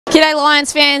G'day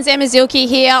Lions fans, Emma Zielke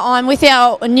here. I'm with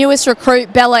our newest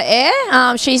recruit, Bella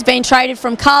Ayre. She's been traded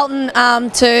from Carlton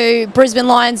to Brisbane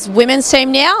Lions women's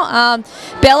team now.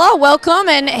 Bella, welcome,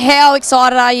 and how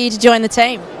excited are you to join the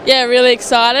team? Yeah, really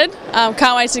excited.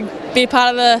 Can't wait to be part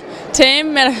of the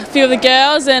team, met a few of the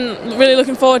girls and really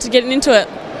looking forward to getting into it.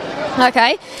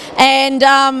 Okay, and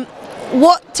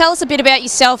tell us a bit about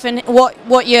yourself and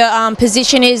what your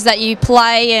position is that you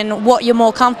play and what you're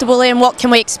more comfortable in. What can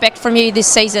we expect from you this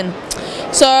season?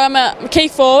 So I'm a key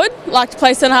forward, like to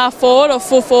play centre half forward or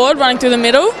full forward, running through the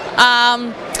middle.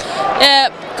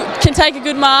 Can take a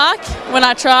good mark when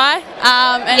I try.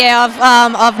 Yeah,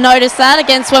 I've noticed that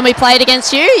against when we played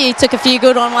against you. You took a few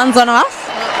good ones on us.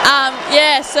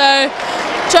 Yeah, so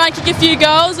try and kick a few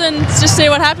goals and just see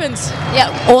what happens. Yeah,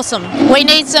 awesome. We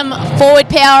need some forward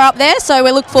power up there, so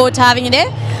we look forward to having you there.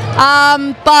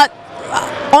 But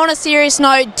on a serious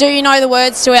note, do you know the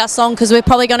words to our song? Because we're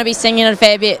probably going to be singing it a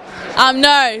fair bit.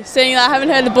 No, seeing that I haven't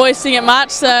heard the boys sing it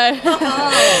much, so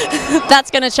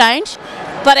that's going to change.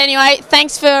 But anyway,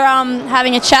 thanks for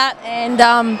having a chat, and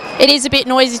it is a bit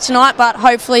noisy tonight, but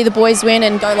hopefully the boys win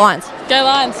and go Lions. Go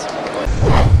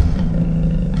Lions.